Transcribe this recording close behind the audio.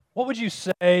What would you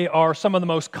say are some of the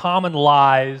most common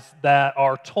lies that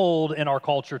are told in our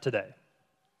culture today?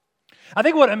 I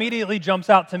think what immediately jumps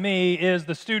out to me is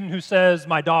the student who says,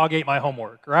 "My dog ate my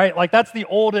homework," right? Like that's the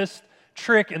oldest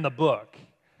trick in the book.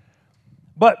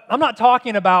 But I'm not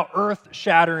talking about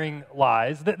earth-shattering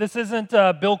lies. This isn't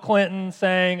Bill Clinton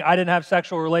saying, "I didn't have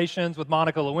sexual relations with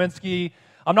Monica Lewinsky."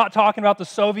 I'm not talking about the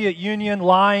Soviet Union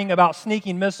lying about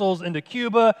sneaking missiles into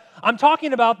Cuba. I'm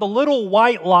talking about the little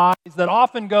white lies that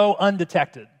often go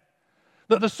undetected.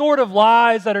 The sort of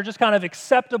lies that are just kind of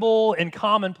acceptable and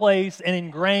commonplace and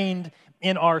ingrained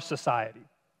in our society.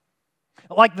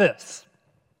 Like this.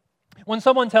 When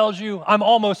someone tells you, "I'm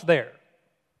almost there,"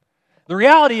 the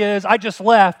reality is, I just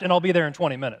left and I'll be there in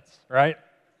 20 minutes, right?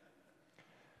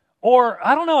 Or,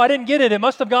 "I don't know, I didn't get it. It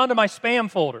must have gone to my spam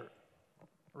folder."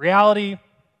 Reality,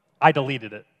 I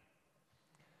deleted it.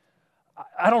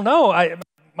 I don't know,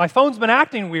 my phone's been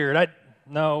acting weird.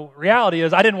 No, reality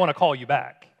is, I didn't want to call you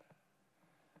back.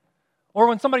 Or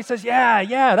when somebody says,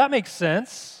 yeah, that makes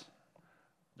sense.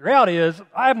 The reality is,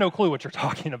 I have no clue what you're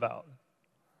talking about.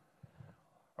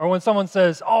 Or when someone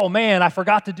says, "Oh man, I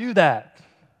forgot to do that."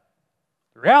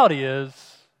 The reality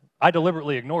is, I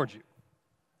deliberately ignored you.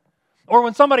 Or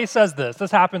when somebody says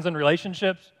this happens in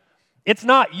relationships, "It's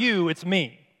not you, it's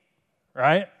me,"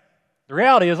 right? The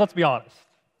reality is, let's be honest,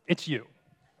 it's you.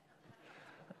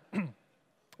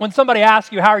 When somebody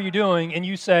asks you, "How are you doing?" and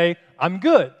you say, "I'm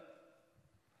good,"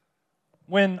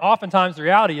 when oftentimes the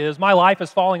reality is, my life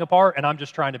is falling apart and I'm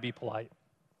just trying to be polite.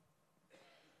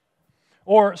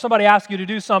 Or somebody asks you to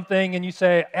do something and you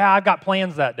say, "Yeah, I've got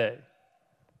plans that day."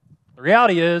 The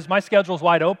reality is, my schedule's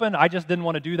wide open, I just didn't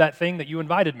want to do that thing that you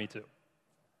invited me to.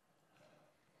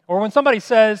 Or when somebody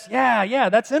says, yeah,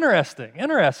 that's interesting.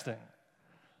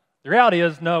 The reality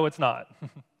is, no, it's not.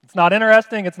 It's not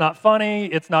interesting, it's not funny,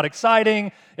 it's not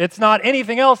exciting, it's not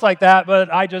anything else like that,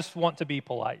 but I just want to be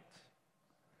polite.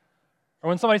 Or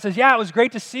when somebody says, "Yeah, it was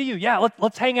great to see you. Yeah,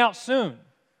 let's hang out soon."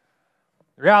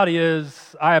 The reality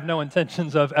is, I have no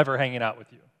intentions of ever hanging out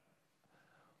with you.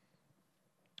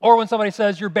 Or when somebody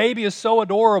says, "Your baby is so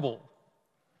adorable."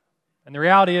 And the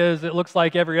reality is, it looks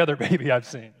like every other baby I've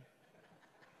seen.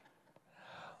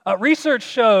 Research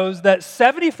shows that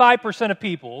 75% of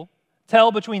people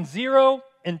tell between 0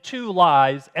 and 2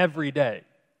 lies every day.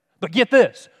 But get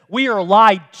this, we are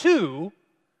lied to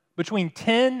between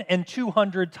 10 and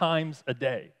 200 times a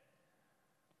day.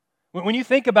 When you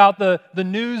think about the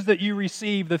news that you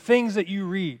receive, the things that you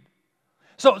read.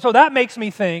 So that makes me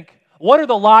think, what are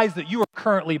the lies that you are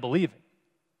currently believing?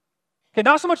 Okay,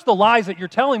 not so much the lies that you're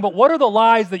telling, but what are the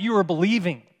lies that you are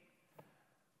believing?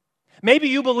 Maybe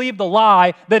you believe the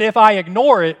lie that if I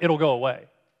ignore it, it'll go away.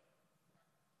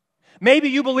 Maybe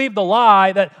you believe the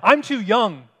lie that I'm too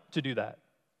young to do that.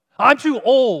 I'm too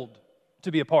old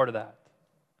to be a part of that.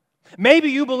 Maybe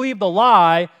you believe the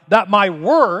lie that my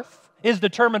worth is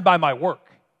determined by my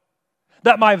work,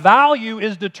 that my value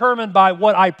is determined by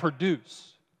what I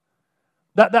produce,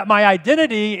 that my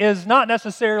identity is not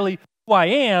necessarily who I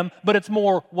am, but it's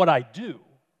more what I do.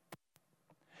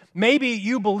 Maybe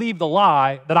you believe the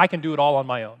lie that I can do it all on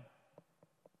my own.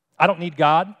 I don't need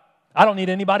God. I don't need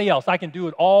anybody else. I can do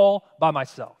it all by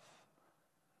myself.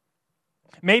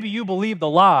 Maybe you believe the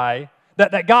lie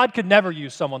that God could never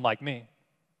use someone like me.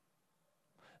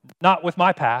 Not with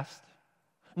my past,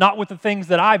 not with the things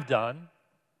that I've done.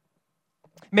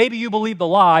 Maybe you believe the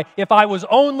lie, if I was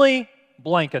only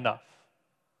blank enough,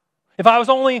 if I was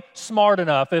only smart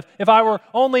enough, if I were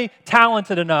only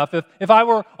talented enough, if I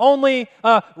were only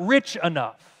rich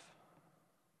enough.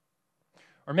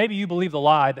 Or maybe you believe the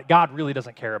lie that God really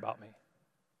doesn't care about me.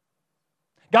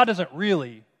 God doesn't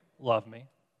really love me.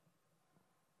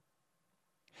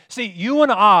 See, you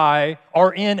and I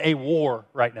are in a war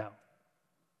right now.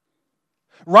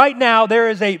 Right now, there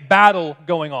is a battle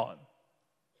going on.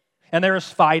 And there is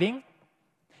fighting,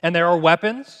 and there are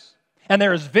weapons, and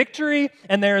there is victory,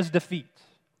 and there is defeat.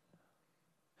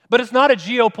 But it's not a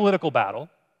geopolitical battle.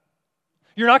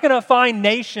 You're not going to find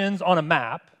nations on a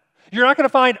map. You're not going to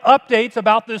find updates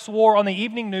about this war on the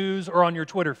evening news or on your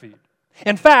Twitter feed.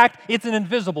 In fact, it's an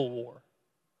invisible war.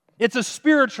 It's a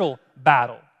spiritual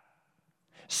battle.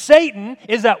 Satan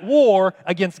is at war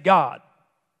against God.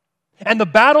 And the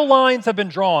battle lines have been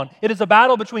drawn. It is a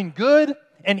battle between good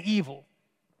and evil.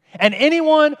 And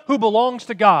anyone who belongs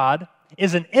to God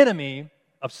is an enemy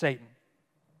of Satan.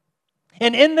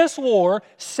 And in this war,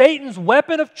 Satan's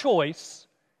weapon of choice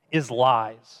is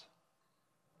lies.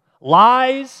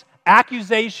 Lies,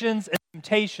 accusations, and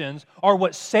temptations are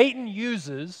what Satan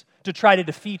uses to try to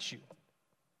defeat you.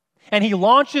 And he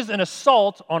launches an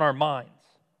assault on our minds.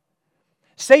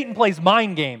 Satan plays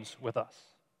mind games with us.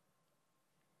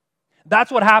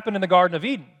 That's what happened in the Garden of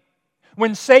Eden.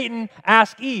 When Satan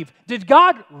asked Eve, did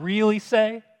God really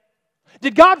say?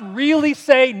 Did God really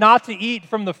say not to eat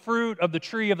from the fruit of the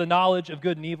tree of the knowledge of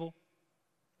good and evil?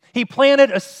 He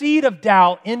planted a seed of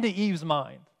doubt into Eve's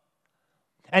mind.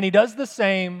 And he does the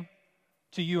same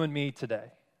to you and me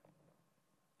today.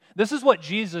 This is what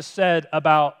Jesus said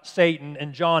about Satan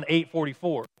in John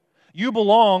 8:44. You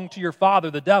belong to your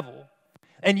father, the devil,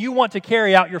 and you want to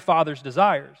carry out your father's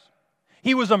desires.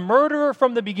 He was a murderer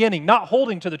from the beginning, not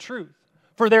holding to the truth,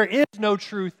 for there is no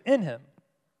truth in him.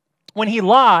 When he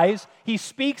lies, he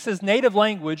speaks his native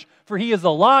language, for he is a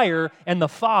liar and the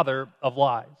father of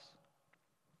lies.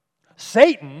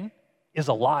 Satan is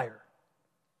a liar.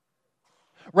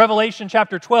 Revelation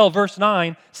chapter 12, verse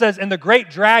 9 says, and the great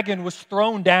dragon was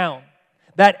thrown down,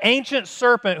 that ancient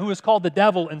serpent who is called the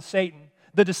devil and Satan,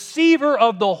 the deceiver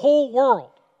of the whole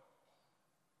world.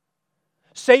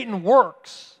 Satan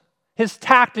works. His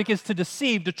tactic is to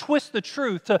deceive, to twist the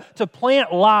truth, to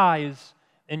plant lies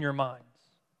in your minds.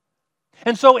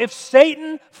 And so if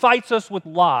Satan fights us with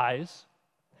lies,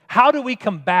 how do we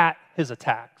combat his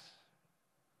attacks?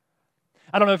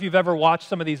 I don't know if you've ever watched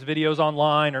some of these videos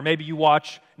online, or maybe you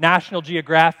watch National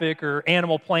Geographic or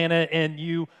Animal Planet, and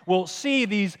you will see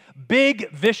these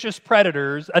big, vicious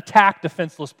predators attack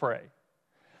defenseless prey.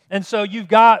 And so you've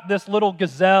got this little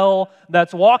gazelle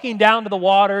that's walking down to the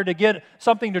water to get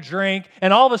something to drink,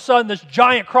 and all of a sudden this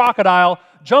giant crocodile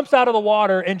jumps out of the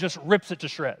water and just rips it to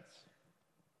shreds.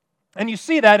 And you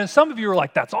see that, and some of you are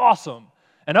like, that's awesome.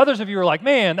 And others of you are like,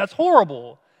 man, that's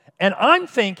horrible. And I'm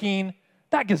thinking,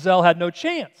 that gazelle had no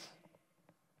chance.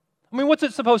 I mean, what's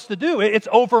it supposed to do? It's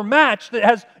overmatched. It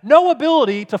has no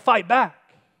ability to fight back.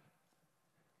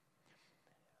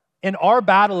 In our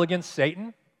battle against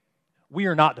Satan, we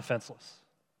are not defenseless.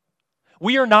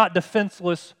 We are not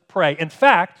defenseless prey. In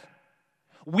fact,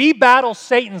 we battle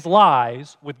Satan's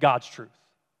lies with God's truth.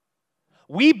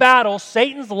 We battle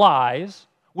Satan's lies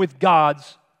with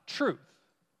God's truth.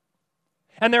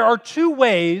 And there are two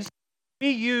ways we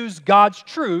use God's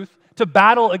truth to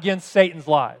battle against Satan's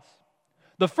lies.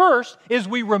 The first is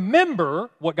we remember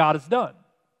what God has done.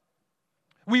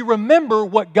 We remember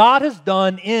what God has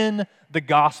done in the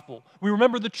gospel. We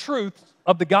remember the truth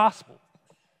of the gospel.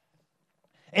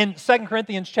 In 2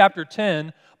 Corinthians chapter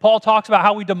 10, Paul talks about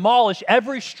how we demolish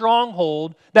every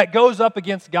stronghold that goes up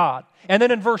against God. And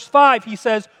then in verse 5, he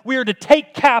says, we are to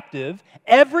take captive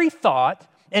every thought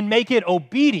and make it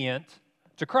obedient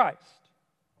to Christ.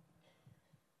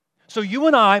 So you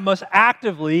and I must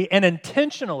actively and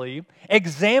intentionally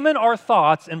examine our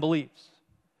thoughts and beliefs.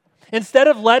 Instead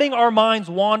of letting our minds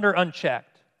wander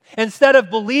unchecked, instead of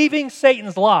believing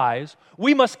Satan's lies,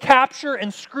 we must capture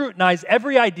and scrutinize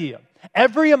every idea,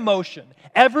 every emotion,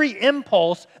 every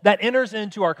impulse that enters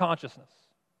into our consciousness.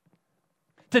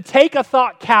 To take a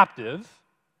thought captive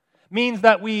means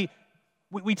that we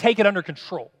take it under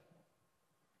control.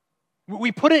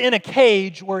 We put it in a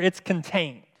cage where it's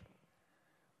contained.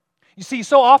 You see,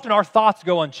 so often our thoughts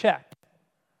go unchecked.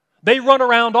 They run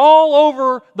around all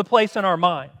over the place in our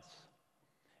minds.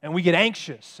 And we get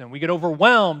anxious, and we get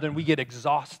overwhelmed, and we get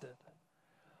exhausted.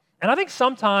 And I think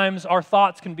sometimes our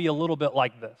thoughts can be a little bit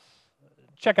like this.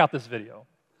 Check out this video.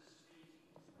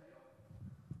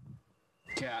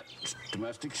 Cat,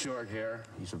 domestic short hair.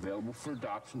 He's available for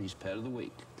adoption. He's pet of the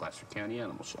week, Placer County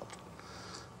Animal Shelter.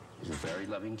 He's a very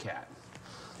loving cat.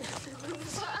 Hang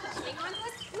on to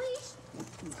us, please.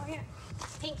 Oh, yeah.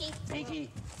 Pinky. Pinky.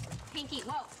 Pinky.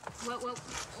 Whoa. Whoa, whoa,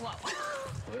 whoa.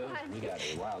 Well, we got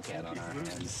a wildcat on our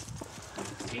hands.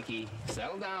 Pinky,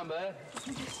 settle down, bud.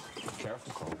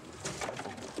 Careful, Cole.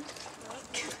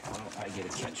 Why don't I get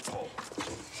a catch pole?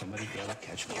 Somebody get a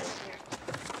catch pole.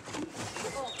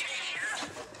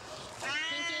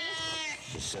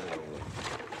 Just set it over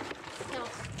there. No.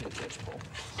 Get a catch pole.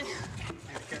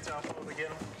 The cat's off when we get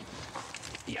him.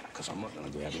 Yeah, because I'm not going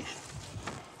to grab him.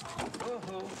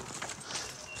 Oh,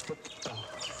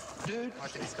 dude.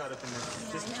 Watch it, he's caught up in there.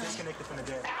 Just disconnected from the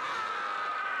deck.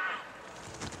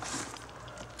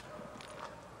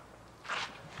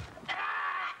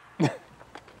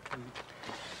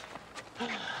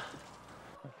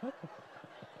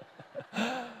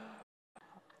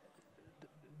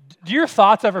 Do your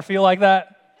thoughts ever feel like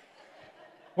that?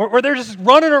 Where they're just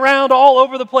running around all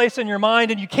over the place in your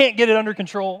mind and you can't get it under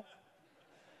control?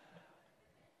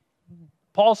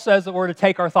 Paul says that we're to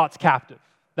take our thoughts captive,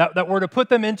 that we're to put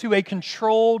them into a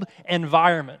controlled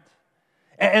environment.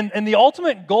 And the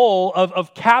ultimate goal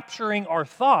of capturing our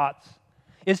thoughts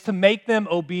is to make them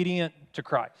obedient to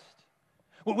Christ.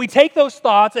 We take those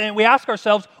thoughts and we ask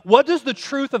ourselves, what does the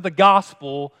truth of the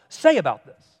gospel say about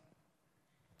this?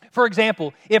 For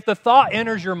example, if the thought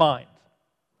enters your mind,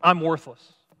 I'm worthless.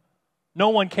 No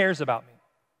one cares about me.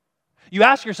 You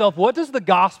ask yourself, what does the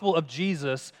gospel of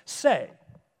Jesus say?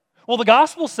 Well, the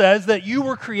gospel says that you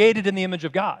were created in the image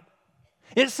of God.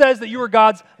 It says that you are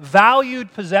God's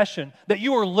valued possession, that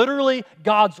you are literally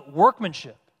God's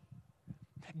workmanship.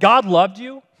 God loved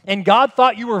you, and God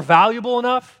thought you were valuable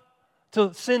enough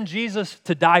to send Jesus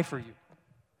to die for you.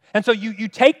 And so you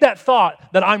take that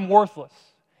thought that I'm worthless,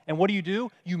 and what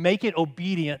do? You make it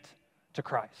obedient to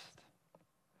Christ.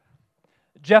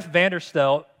 Jeff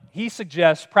Vanderstelt, he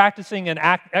suggests practicing an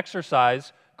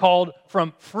exercise called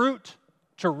from fruit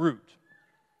to root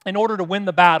in order to win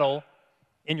the battle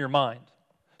in your mind.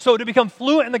 So to become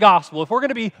fluent in the gospel, if we're going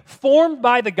to be formed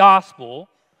by the gospel,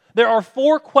 there are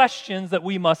 4 questions that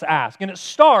we must ask. And it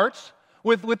starts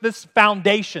with this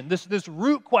foundation, this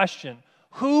root question.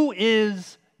 Who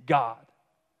is God?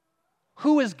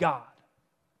 Who is God?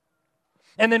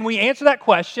 And then we answer that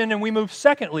question and we move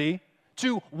secondly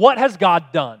to what has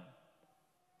God done?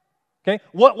 Okay?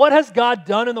 What has God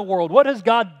done in the world? What has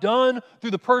God done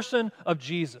through the person of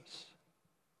Jesus?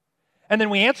 And then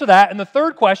we answer that, and the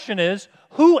third question is,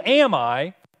 who am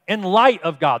I in light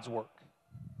of God's work?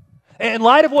 In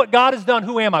light of what God has done,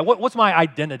 who am I? What's my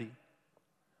identity?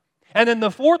 And then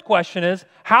the fourth question is,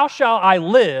 how shall I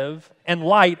live in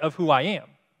light of who I am?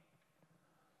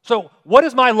 So what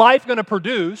is my life going to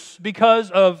produce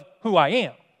because of who I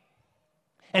am?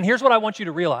 And here's what I want you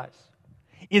to realize,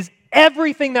 is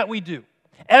everything that we do,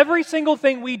 every single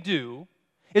thing we do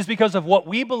is because of what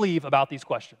we believe about these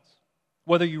questions,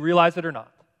 whether you realize it or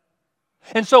not.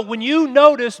 And so when you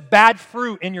notice bad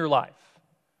fruit in your life,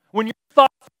 when your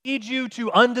thoughts lead you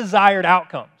to undesired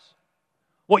outcomes,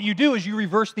 what you do is you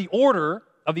reverse the order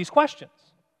of these questions.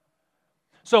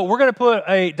 So we're going to put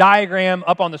a diagram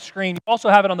up on the screen. You also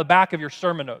have it on the back of your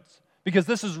sermon notes because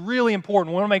this is really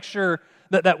important. We want to make sure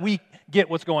that we get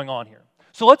what's going on here.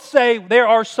 So let's say there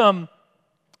are some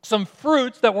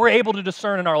fruits that we're able to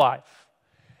discern in our life.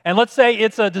 And let's say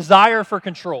it's a desire for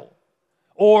control,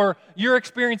 or you're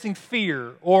experiencing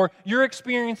fear, or you're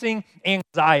experiencing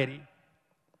anxiety.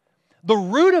 The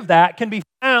root of that can be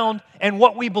found in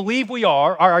what we believe we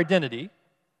are, our identity,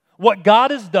 what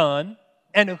God has done,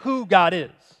 and who God is.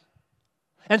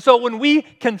 And so when we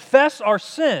confess our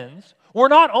sins, we're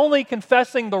not only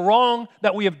confessing the wrong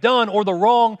that we have done or the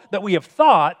wrong that we have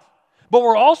thought, but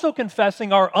we're also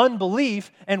confessing our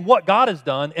unbelief in what God has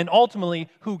done and ultimately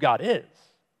who God is.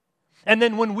 And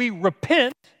then when we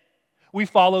repent, we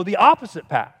follow the opposite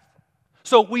path.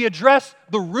 So we address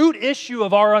the root issue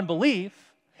of our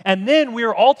unbelief, and then we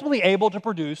are ultimately able to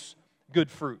produce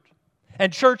good fruit.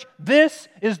 And church, this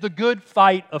is the good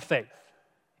fight of faith.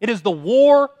 It is the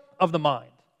war of the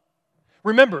mind.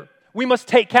 Remember, we must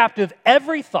take captive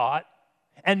every thought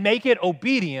and make it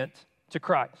obedient to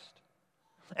Christ.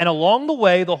 And along the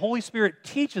way, the Holy Spirit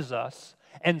teaches us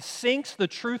and sinks the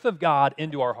truth of God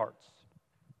into our hearts.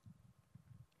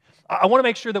 I want to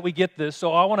make sure that we get this,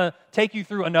 so I want to take you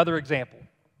through another example.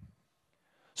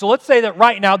 So let's say that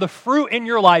right now the fruit in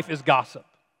your life is gossip.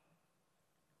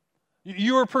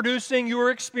 You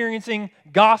are experiencing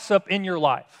gossip in your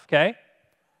life, okay?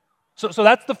 So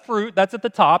that's the fruit, that's at the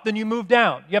top. Then you move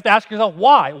down. You have to ask yourself,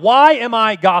 why? Why am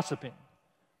I gossiping?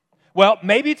 Well,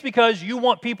 maybe it's because you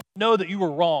want people to know that you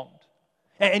were wronged.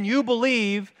 And you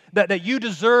believe that you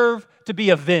deserve to be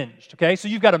avenged, okay? So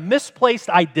you've got a misplaced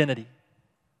identity.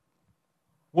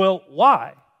 Well,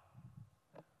 why?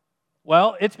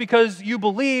 Well, it's because you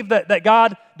believe that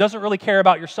God doesn't really care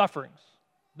about your sufferings,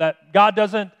 that God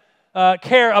doesn't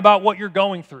care about what you're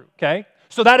going through, okay?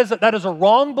 So that is a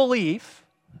wrong belief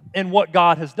in what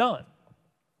God has done.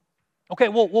 Okay,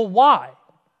 well, why?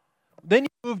 Then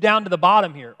you move down to the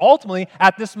bottom here. Ultimately,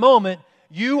 at this moment,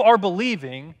 you are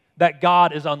believing that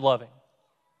God is unloving,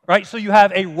 right? So you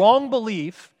have a wrong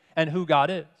belief in who God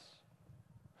is.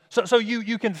 So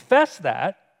you confess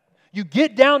that, you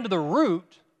get down to the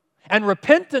root, and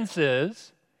repentance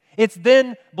it's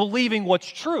then believing what's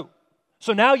true.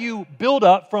 So now you build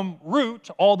up from root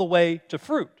all the way to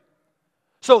fruit.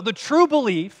 So the true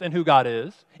belief in who God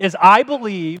is I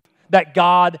believe that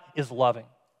God is loving.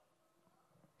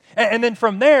 And then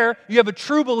from there, you have a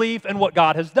true belief in what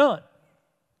God has done.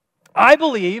 I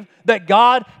believe that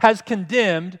God has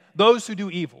condemned those who do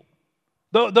evil,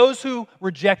 those who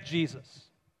reject Jesus.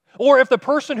 Or if the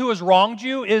person who has wronged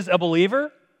you is a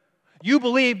believer, you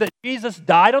believe that Jesus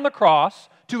died on the cross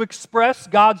to express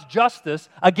God's justice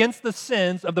against the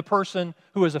sins of the person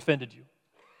who has offended you.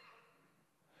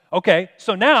 Okay,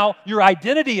 so now your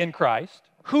identity in Christ,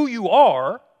 who you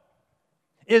are,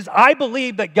 is I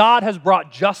believe that God has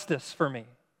brought justice for me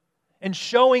and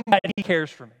showing that He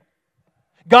cares for me.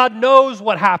 God knows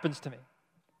what happens to me.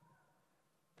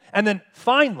 And then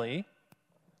finally,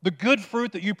 the good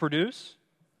fruit that you produce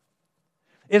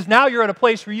is now you're at a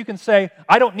place where you can say,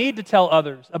 I don't need to tell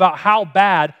others about how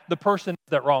bad the person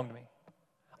is that wronged me.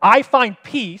 I find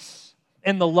peace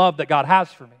in the love that God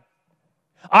has for me.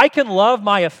 I can love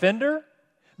my offender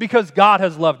because God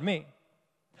has loved me.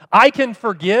 I can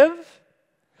forgive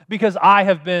because I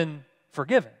have been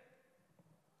forgiven.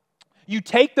 You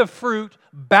take the fruit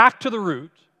back to the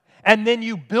root, and then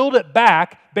you build it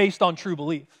back based on true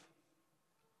belief.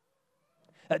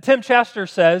 Tim Chester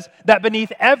says that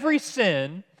beneath every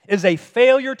sin is a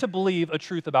failure to believe a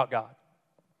truth about God.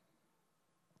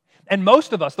 And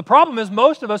most of us, the problem is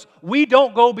most of us, we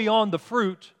don't go beyond the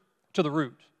fruit to the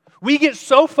root. We get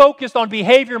so focused on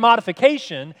behavior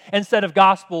modification instead of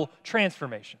gospel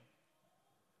transformation.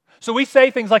 So we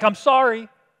say things like, I'm sorry,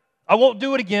 I won't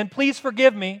do it again, please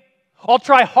forgive me, I'll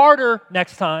try harder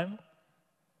next time.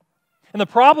 And the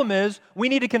problem is we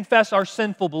need to confess our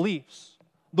sinful beliefs,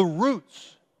 the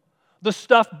roots, the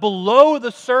stuff below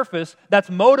the surface that's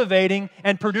motivating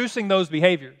and producing those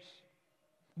behaviors,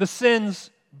 the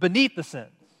sins beneath the sins.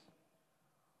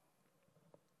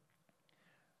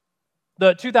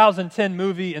 The 2010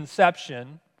 movie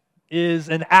Inception is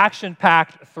an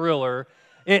action-packed thriller.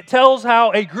 It tells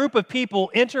how a group of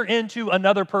people enter into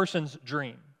another person's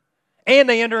dream. And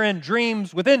they enter in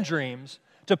dreams within dreams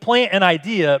to plant an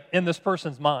idea in this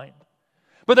person's mind.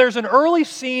 But there's an early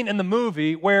scene in the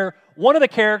movie where one of the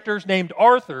characters named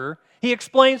Arthur, he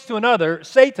explains to another,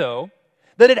 Sato,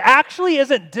 that it actually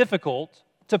isn't difficult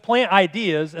to plant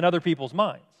ideas in other people's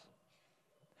minds.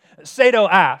 Sato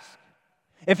asks,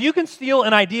 if you can steal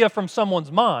an idea from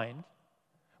someone's mind,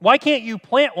 why can't you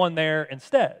plant one there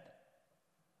instead?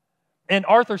 And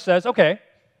Arthur says, okay,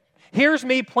 here's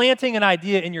me planting an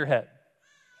idea in your head.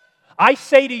 I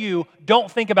say to you, don't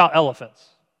think about elephants.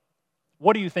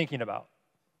 What are you thinking about?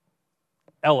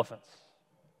 Elephants.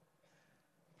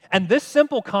 And this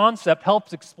simple concept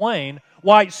helps explain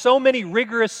why so many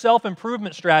rigorous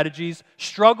self-improvement strategies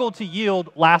struggle to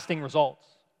yield lasting results.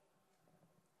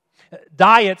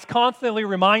 Diets constantly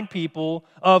remind people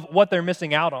of what they're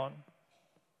missing out on.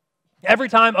 Every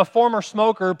time a former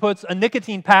smoker puts a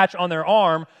nicotine patch on their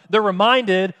arm, they're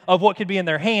reminded of what could be in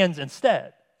their hands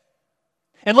instead.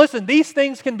 And listen, these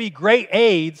things can be great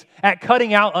aids at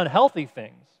cutting out unhealthy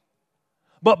things.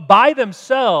 But by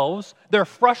themselves, they're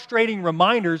frustrating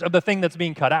reminders of the thing that's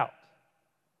being cut out.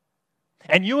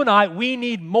 And you and I, we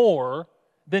need more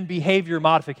than behavior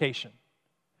modification.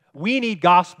 We need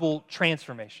gospel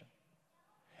transformation.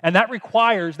 And that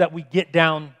requires that we get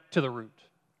down to the root.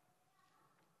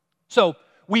 So,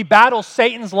 we battle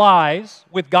Satan's lies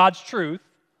with God's truth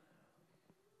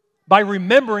by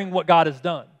remembering what God has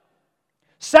done.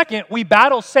 Second, we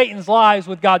battle Satan's lies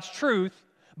with God's truth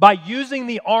by using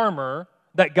the armor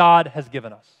that God has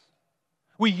given us.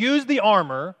 We use the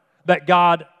armor that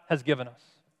God has given us.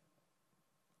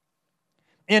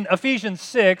 In Ephesians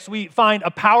 6, we find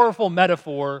a powerful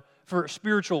metaphor for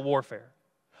spiritual warfare.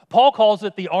 Paul calls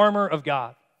it the armor of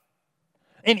God.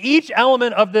 And each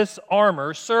element of this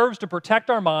armor serves to protect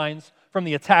our minds from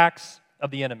the attacks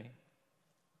of the enemy.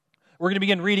 We're going to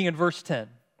begin reading in verse 10.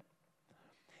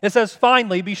 It says,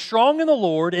 finally, be strong in the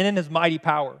Lord and in His mighty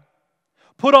power.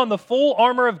 Put on the full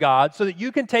armor of God so that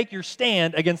you can take your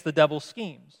stand against the devil's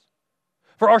schemes.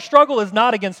 For our struggle is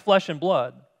not against flesh and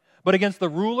blood, but against the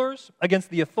rulers,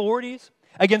 against the authorities,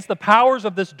 against the powers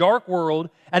of this dark world,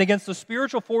 and against the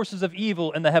spiritual forces of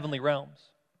evil in the heavenly realms.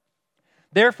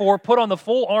 Therefore, put on the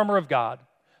full armor of God,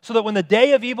 so that when the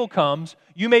day of evil comes,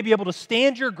 you may be able to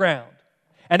stand your ground,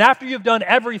 and after you've done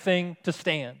everything, to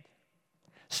stand.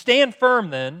 Stand firm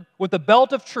then, with the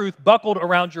belt of truth buckled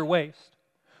around your waist,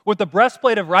 with the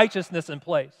breastplate of righteousness in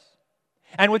place,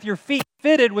 and with your feet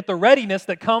fitted with the readiness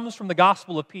that comes from the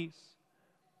gospel of peace.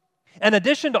 In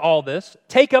addition to all this,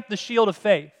 take up the shield of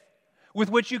faith, with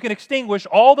which you can extinguish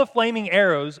all the flaming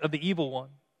arrows of the evil one.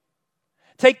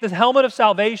 Take the helmet of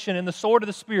salvation and the sword of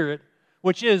the Spirit,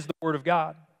 which is the Word of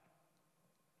God.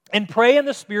 And pray in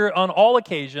the Spirit on all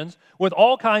occasions with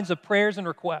all kinds of prayers and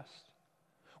requests.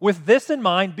 With this in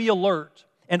mind, be alert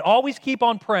and always keep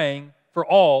on praying for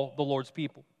all the Lord's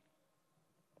people.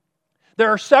 There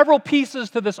are several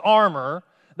pieces to this armor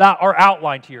that are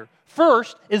outlined here.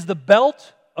 First is the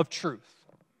belt of truth.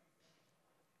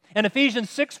 In Ephesians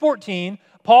 6:14,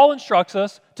 Paul instructs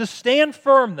us to stand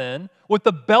firm then with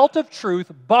the belt of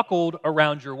truth buckled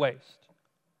around your waist.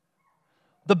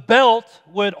 The belt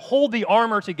would hold the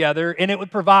armor together and it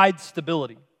would provide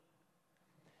stability.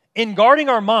 In guarding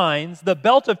our minds, the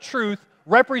belt of truth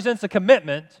represents a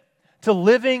commitment to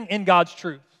living in God's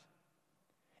truth.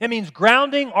 It means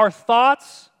grounding our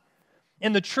thoughts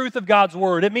in the truth of God's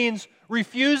word. It means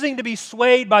refusing to be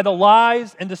swayed by the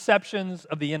lies and deceptions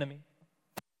of the enemy.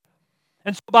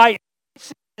 And so by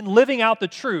living out the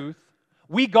truth,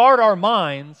 we guard our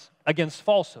minds against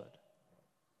falsehood.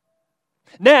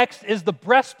 Next is the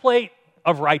breastplate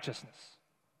of righteousness.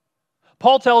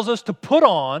 Paul tells us to put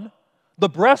on the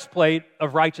breastplate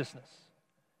of righteousness.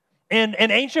 In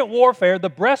ancient warfare, the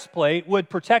breastplate would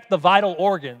protect the vital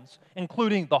organs,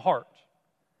 including the heart.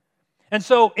 And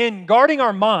so in guarding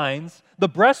our minds, the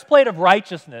breastplate of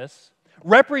righteousness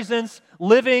represents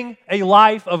living a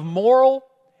life of moral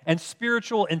and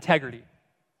spiritual integrity.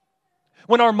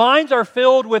 When our minds are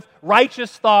filled with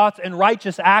righteous thoughts and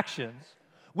righteous actions,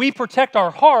 we protect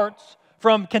our hearts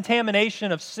from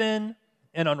contamination of sin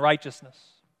and unrighteousness.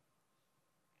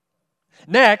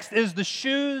 Next is the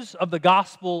shoes of the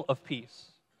gospel of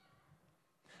peace.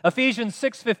 Ephesians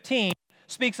 6:15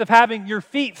 speaks of having your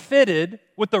feet fitted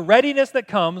with the readiness that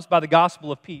comes by the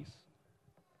gospel of peace.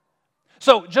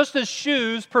 So just as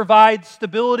shoes provide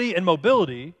stability and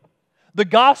mobility, the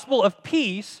gospel of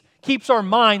peace keeps our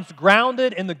minds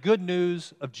grounded in the good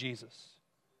news of Jesus.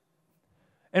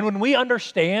 And when we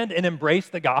understand and embrace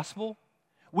the gospel,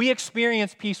 we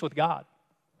experience peace with God.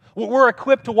 We're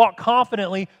equipped to walk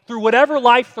confidently through whatever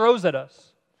life throws at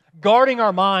us, guarding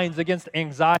our minds against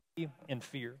anxiety and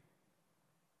fear.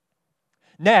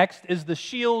 Next is the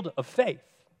shield of faith.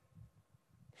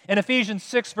 In Ephesians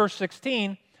 6, verse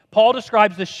 16, Paul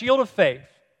describes the shield of faith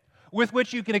with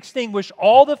which you can extinguish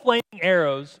all the flaming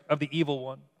arrows of the evil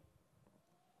one.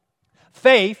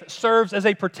 Faith serves as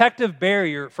a protective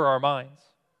barrier for our minds.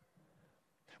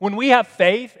 When we have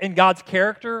faith in God's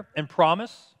character and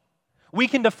promise, we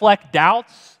can deflect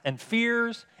doubts and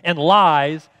fears and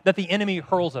lies that the enemy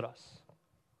hurls at us.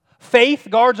 Faith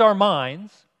guards our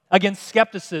minds against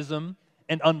skepticism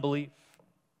and unbelief.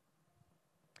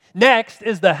 Next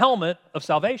is the helmet of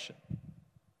salvation.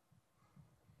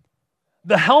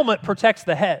 The helmet protects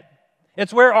the head.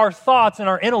 It's where our thoughts and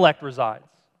our intellect resides.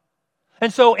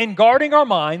 And so in guarding our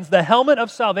minds, the helmet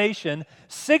of salvation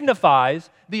signifies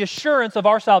the assurance of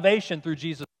our salvation through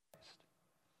Jesus Christ.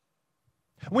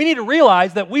 We need to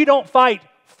realize that we don't fight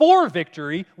for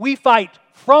victory, we fight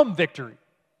from victory.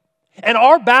 And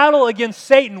our battle against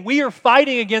Satan, we are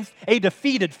fighting against a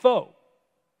defeated foe.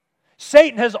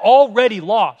 Satan has already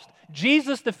lost.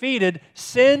 Jesus defeated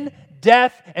sin,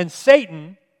 death, and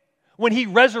Satan when he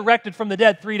resurrected from the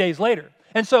dead 3 days later.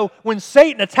 And so when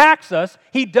Satan attacks us,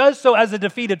 he does so as a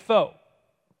defeated foe.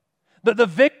 The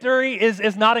victory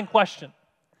is not in question.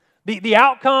 The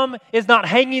outcome is not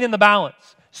hanging in the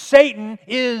balance. Satan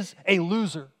is a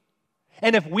loser.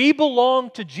 And if we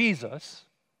belong to Jesus,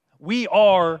 we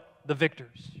are the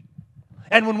victors.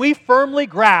 And when we firmly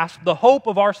grasp the hope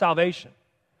of our salvation,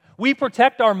 we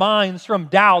protect our minds from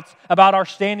doubts about our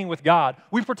standing with God.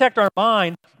 We protect our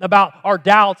mind about our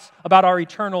doubts about our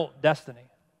eternal destiny.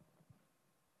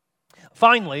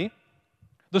 Finally,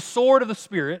 the sword of the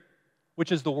Spirit,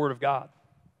 which is the Word of God.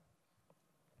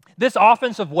 This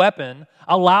offensive weapon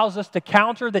allows us to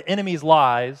counter the enemy's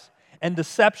lies and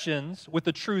deceptions with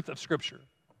the truth of Scripture.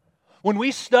 When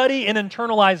we study and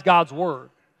internalize God's Word,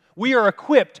 we are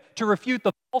equipped to refute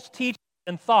the false teachings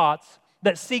and thoughts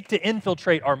that seek to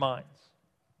infiltrate our minds.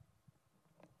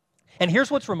 And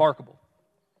here's what's remarkable.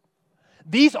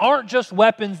 These aren't just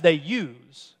weapons they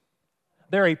use.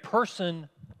 They're a person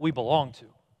we belong to.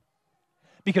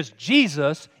 Because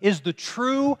Jesus is the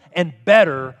true and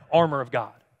better armor of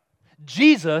God.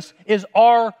 Jesus is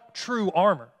our true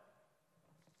armor.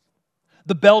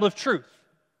 The belt of truth.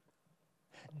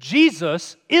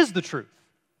 Jesus is the truth.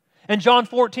 In John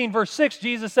 14, verse 6,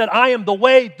 Jesus said, I am the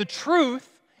way, the truth,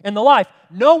 and the life.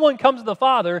 No one comes to the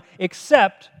Father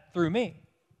except through me.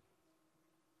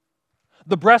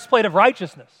 The breastplate of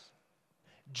righteousness.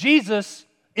 Jesus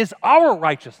is our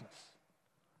righteousness.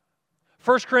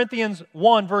 1 Corinthians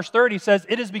 1, verse 30 says,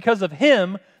 it is because of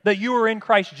Him that you are in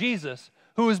Christ Jesus,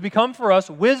 who has become for us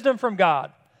wisdom from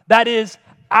God. That is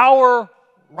our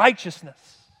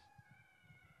righteousness.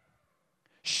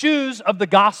 Shoes of the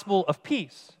gospel of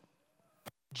peace.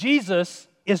 Jesus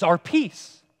is our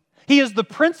peace. He is the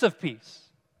Prince of Peace.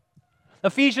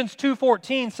 Ephesians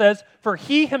 2:14 says, for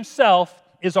He Himself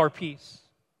is our peace,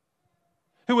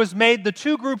 who has made the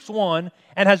two groups one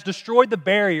and has destroyed the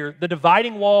barrier, the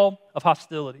dividing wall of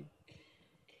hostility.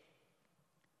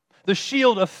 The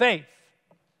shield of faith.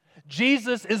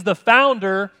 Jesus is the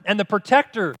founder and the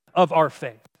protector of our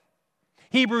faith.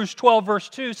 Hebrews 12, verse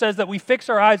 2 says that we fix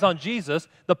our eyes on Jesus,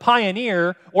 the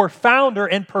pioneer or founder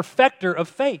and perfecter of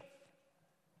faith.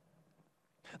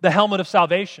 The helmet of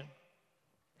salvation.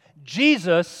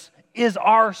 Jesus is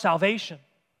our salvation.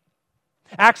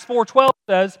 Acts 4:12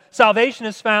 says, salvation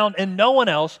is found in no one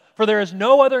else, for there is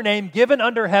no other name given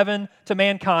under heaven to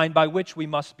mankind by which we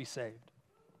must be saved.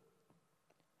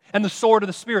 And the sword of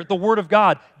the Spirit, the Word of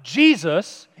God.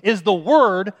 Jesus is the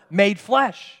Word made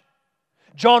flesh.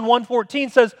 John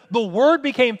 1:14 says, the Word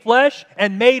became flesh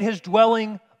and made His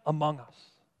dwelling among us.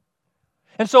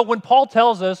 And so when Paul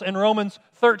tells us in Romans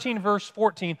 13 verse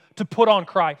 14 to put on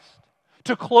Christ,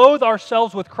 to clothe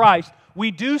ourselves with Christ, we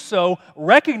do so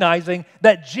recognizing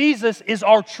that Jesus is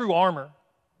our true armor.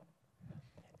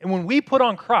 And when we put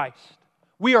on Christ,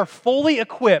 we are fully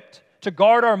equipped to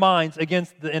guard our minds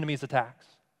against the enemy's attacks.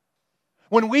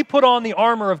 When we put on the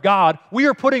armor of God, we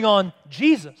are putting on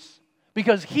Jesus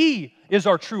because He is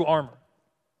our true armor.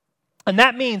 And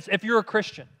that means if you're a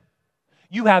Christian,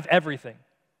 you have everything.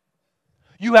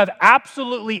 You have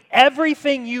absolutely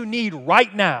everything you need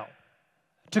right now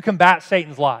to combat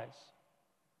Satan's lies.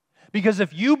 Because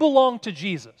if you belong to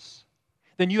Jesus,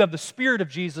 then you have the Spirit of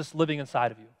Jesus living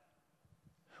inside of you.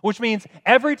 Which means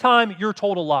every time you're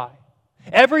told a lie,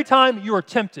 every time you are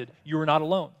tempted, you are not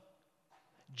alone.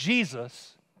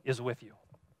 Jesus is with you.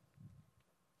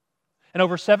 And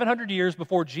over 700 years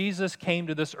before Jesus came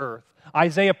to this earth,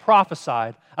 Isaiah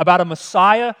prophesied about a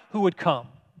Messiah who would come,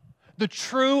 the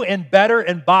true and better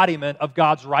embodiment of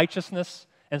God's righteousness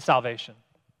and salvation.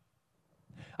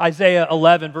 Isaiah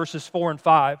 11, verses 4 and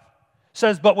 5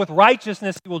 says, but with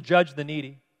righteousness He will judge the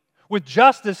needy. With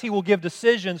justice He will give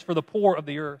decisions for the poor of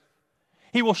the earth.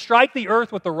 He will strike the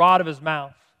earth with the rod of His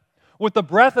mouth. With the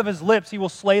breath of His lips He will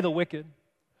slay the wicked.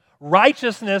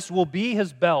 Righteousness will be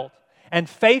His belt, and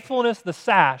faithfulness the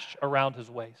sash around His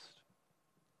waist.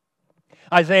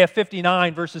 Isaiah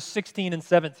 59, verses 16 and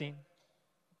 17.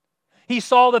 He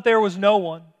saw that there was no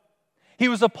one. He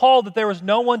was appalled that there was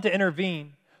no one to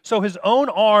intervene. So His own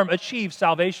arm achieved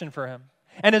salvation for Him,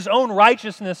 and His own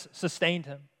righteousness sustained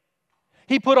Him.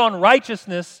 He put on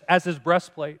righteousness as His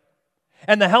breastplate,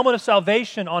 and the helmet of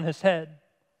salvation on His head.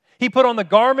 He put on the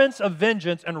garments of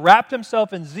vengeance and wrapped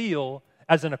Himself in zeal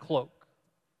as in a cloak.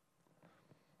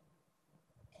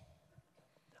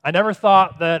 I never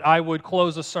thought that I would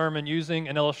close a sermon using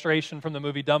an illustration from the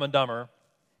movie Dumb and Dumber,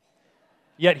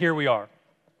 yet here we are.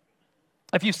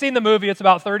 If you've seen the movie, it's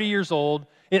about 30 years old.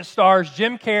 It stars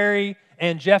Jim Carrey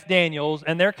and Jeff Daniels,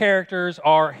 and their characters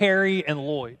are Harry and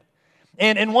Lloyd.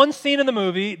 And in one scene in the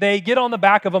movie, they get on the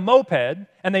back of a moped,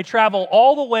 and they travel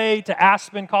all the way to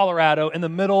Aspen, Colorado in the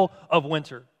middle of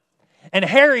winter. And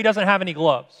Harry doesn't have any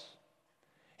gloves.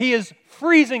 He is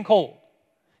freezing cold.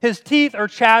 His teeth are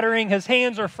chattering, his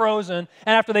hands are frozen,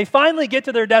 and after they finally get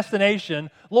to their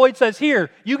destination, Lloyd says, here,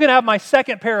 you can have my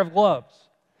second pair of gloves.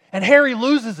 And Harry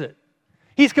loses it.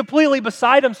 He's completely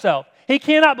beside himself. He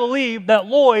cannot believe that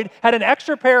Lloyd had an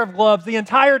extra pair of gloves the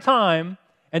entire time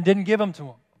and didn't give them to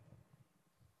him.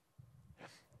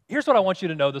 Here's what I want you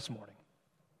to know this morning.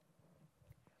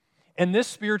 In this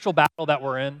spiritual battle that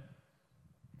we're in,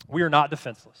 we are not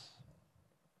defenseless.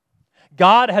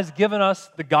 God has given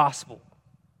us the gospel,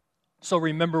 so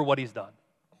remember what He's done.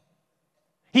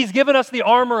 He's given us the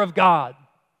armor of God,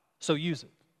 so use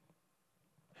it.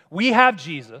 We have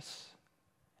Jesus,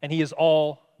 and He is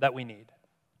all that we need.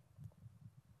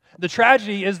 The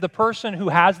tragedy is the person who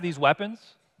has these weapons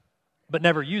but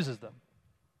never uses them.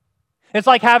 It's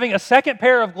like having a second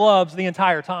pair of gloves the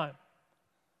entire time.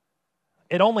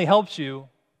 It only helps you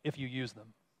if you use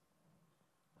them.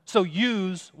 So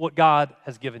use what God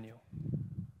has given you.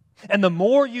 And the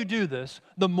more you do this,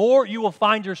 the more you will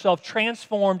find yourself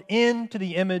transformed into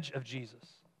the image of Jesus.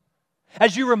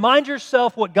 As you remind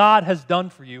yourself what God has done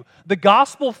for you, the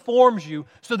gospel forms you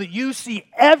so that you see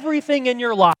everything in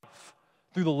your life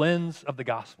through the lens of the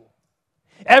gospel.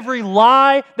 Every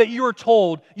lie that you are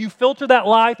told, you filter that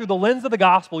lie through the lens of the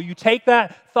gospel. You take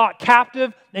that thought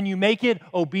captive and you make it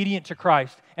obedient to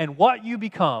Christ. And what you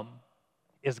become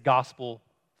is gospel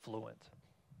fluent.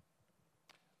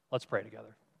 Let's pray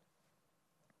together.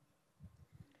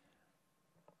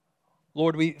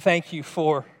 Lord, we thank You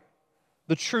for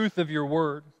the truth of Your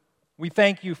word. We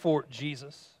thank You for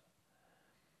Jesus.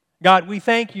 God, we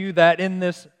thank You that in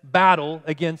this battle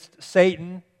against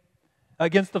Satan,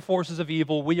 against the forces of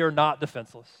evil, we are not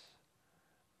defenseless.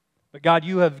 But God,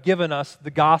 You have given us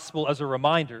the gospel as a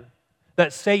reminder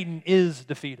that Satan is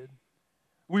defeated.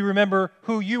 We remember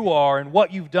who You are and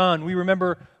what You've done. We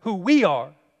remember who we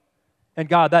are. And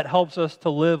God, that helps us to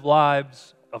live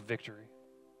lives of victory.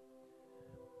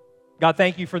 God,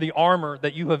 thank You for the armor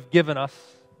that You have given us.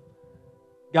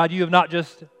 God, You have not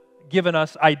just given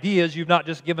us ideas. You've not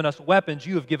just given us weapons.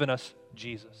 You have given us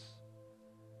Jesus.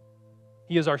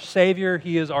 He is our Savior.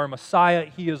 He is our Messiah.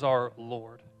 He is our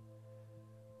Lord.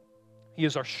 He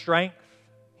is our strength.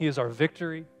 He is our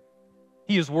victory.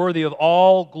 He is worthy of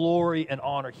all glory and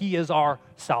honor. He is our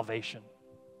salvation.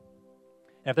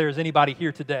 And if there is anybody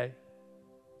here today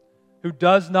who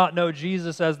does not know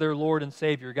Jesus as their Lord and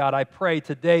Savior, God, I pray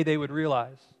today they would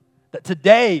realize that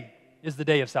today is the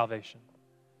day of salvation.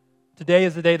 Today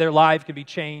is the day their life can be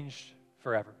changed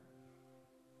forever.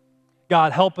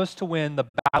 God, help us to win the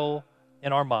battle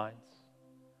in our minds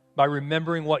by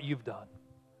remembering what you've done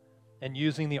and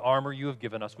using the armor you have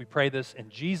given us. We pray this in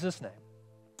Jesus' name.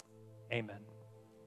 Amen.